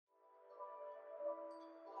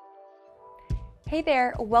Hey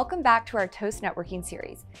there, welcome back to our Toast networking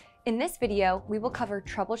series. In this video, we will cover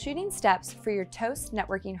troubleshooting steps for your Toast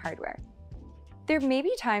networking hardware. There may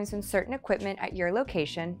be times when certain equipment at your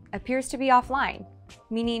location appears to be offline,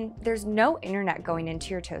 meaning there's no internet going into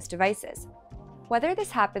your Toast devices. Whether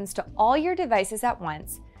this happens to all your devices at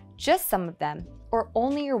once, just some of them, or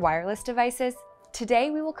only your wireless devices, today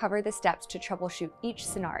we will cover the steps to troubleshoot each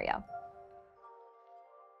scenario.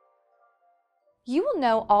 You will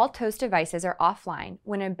know all Toast devices are offline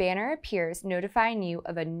when a banner appears notifying you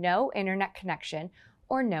of a no internet connection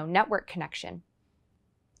or no network connection.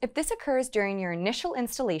 If this occurs during your initial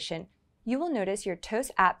installation, you will notice your Toast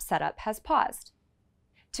app setup has paused.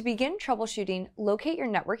 To begin troubleshooting, locate your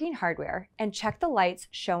networking hardware and check the lights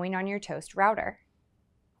showing on your Toast router.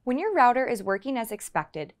 When your router is working as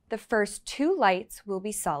expected, the first two lights will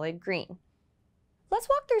be solid green. Let's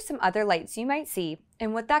walk through some other lights you might see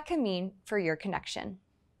and what that can mean for your connection.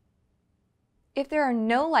 If there are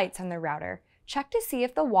no lights on the router, check to see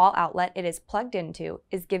if the wall outlet it is plugged into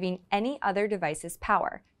is giving any other devices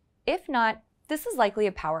power. If not, this is likely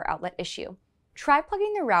a power outlet issue. Try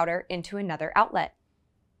plugging the router into another outlet.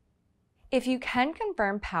 If you can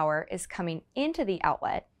confirm power is coming into the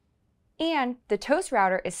outlet and the Toast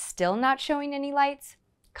router is still not showing any lights,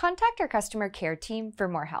 contact our customer care team for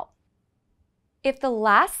more help. If the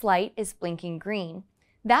last light is blinking green,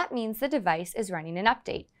 that means the device is running an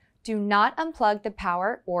update. Do not unplug the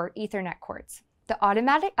power or Ethernet cords. The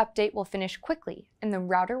automatic update will finish quickly and the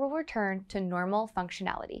router will return to normal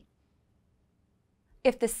functionality.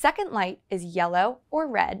 If the second light is yellow or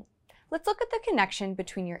red, let's look at the connection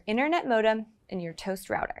between your internet modem and your Toast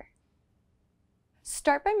router.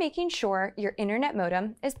 Start by making sure your internet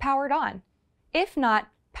modem is powered on. If not,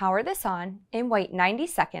 power this on and wait 90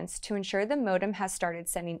 seconds to ensure the modem has started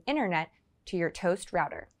sending internet to your Toast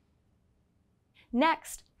router.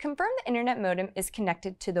 Next, confirm the internet modem is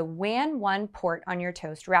connected to the WAN 1 port on your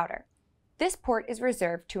Toast router. This port is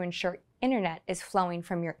reserved to ensure internet is flowing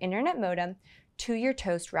from your internet modem to your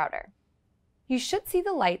Toast router. You should see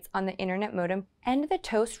the lights on the internet modem and the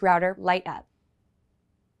Toast router light up.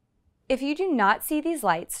 If you do not see these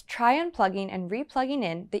lights, try unplugging and replugging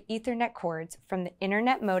in the Ethernet cords from the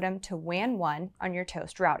internet modem to WAN 1 on your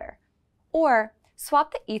Toast router, or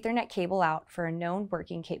swap the Ethernet cable out for a known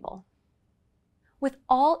working cable. With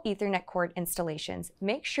all Ethernet cord installations,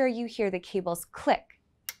 make sure you hear the cables click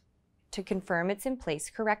to confirm it's in place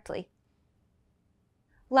correctly.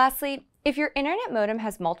 Lastly, if your internet modem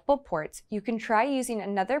has multiple ports, you can try using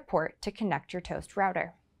another port to connect your Toast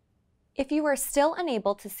router. If you are still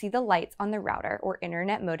unable to see the lights on the router or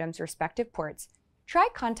internet modem's respective ports, try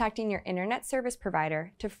contacting your internet service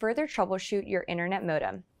provider to further troubleshoot your internet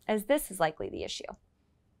modem, as this is likely the issue.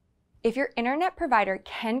 If your internet provider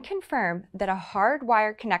can confirm that a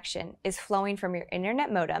hardwired connection is flowing from your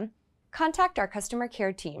internet modem, contact our customer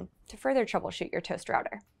care team to further troubleshoot your Toast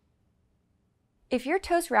router. If your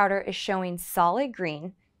Toast router is showing solid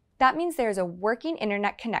green, that means there is a working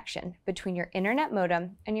internet connection between your internet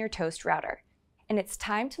modem and your Toast router, and it's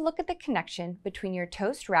time to look at the connection between your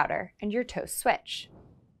Toast router and your Toast switch.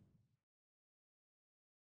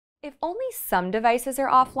 If only some devices are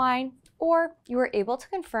offline, or you are able to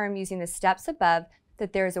confirm using the steps above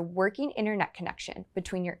that there is a working internet connection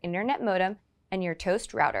between your internet modem and your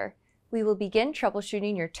Toast router, we will begin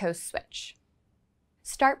troubleshooting your Toast switch.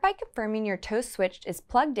 Start by confirming your Toast switch is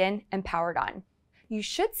plugged in and powered on. You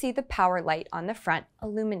should see the power light on the front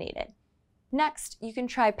illuminated. Next, you can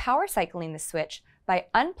try power cycling the switch by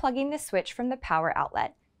unplugging the switch from the power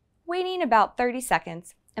outlet, waiting about 30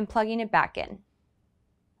 seconds, and plugging it back in.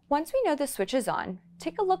 Once we know the switch is on,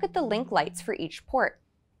 take a look at the link lights for each port.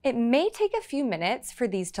 It may take a few minutes for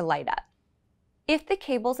these to light up. If the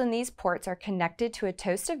cables in these ports are connected to a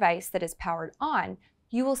Toast device that is powered on,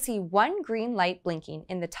 you will see one green light blinking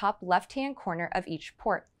in the top left-hand corner of each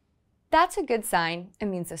port. That's a good sign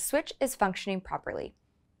and means the switch is functioning properly.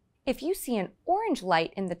 If you see an orange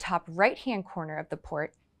light in the top right-hand corner of the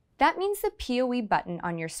port, that means the PoE button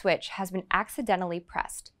on your switch has been accidentally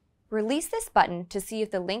pressed. Release this button to see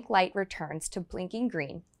if the link light returns to blinking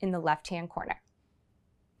green in the left-hand corner.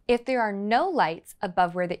 If there are no lights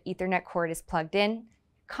above where the Ethernet cord is plugged in,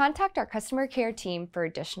 contact our customer care team for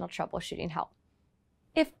additional troubleshooting help.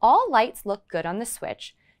 If all lights look good on the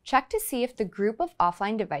switch, check to see if the group of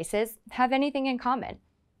offline devices have anything in common.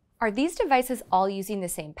 Are these devices all using the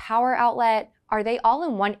same power outlet? Are they all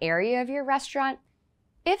in one area of your restaurant?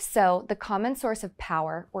 If so, the common source of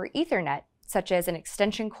power or Ethernet, such as an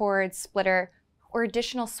extension cord, splitter, or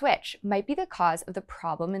additional switch, might be the cause of the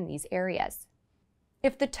problem in these areas.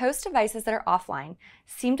 If the Toast devices that are offline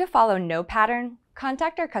seem to follow no pattern,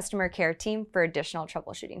 contact our customer care team for additional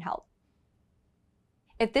troubleshooting help.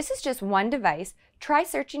 If this is just one device, try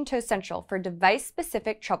searching Toast Central for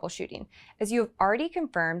device-specific troubleshooting, as you have already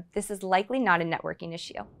confirmed this is likely not a networking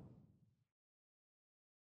issue.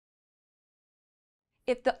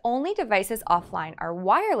 If the only devices offline are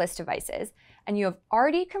wireless devices, and you have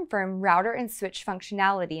already confirmed router and switch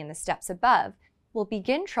functionality in the steps above, we'll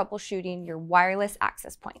begin troubleshooting your wireless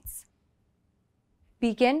access points.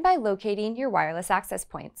 Begin by locating your wireless access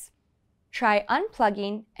points. Try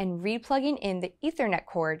unplugging and replugging in the Ethernet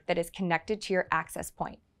cord that is connected to your access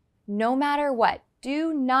point. No matter what,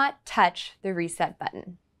 do not touch the reset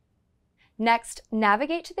button. Next,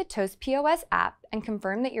 navigate to the Toast POS app and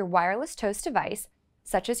confirm that your wireless Toast device,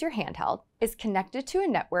 such as your handheld, is connected to a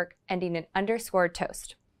network ending in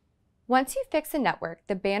 _Toast. Once you fix a network,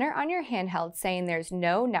 the banner on your handheld saying there's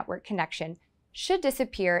no network connection should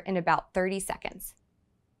disappear in about 30 seconds.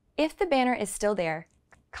 If the banner is still there,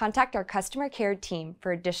 contact our customer care team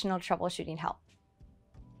for additional troubleshooting help.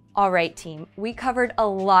 All right, team, we covered a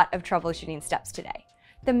lot of troubleshooting steps today.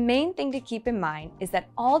 The main thing to keep in mind is that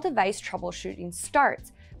all device troubleshooting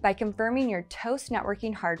starts by confirming your Toast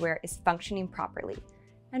networking hardware is functioning properly.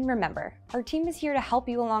 And remember, our team is here to help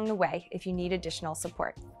you along the way if you need additional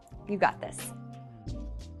support. You got this.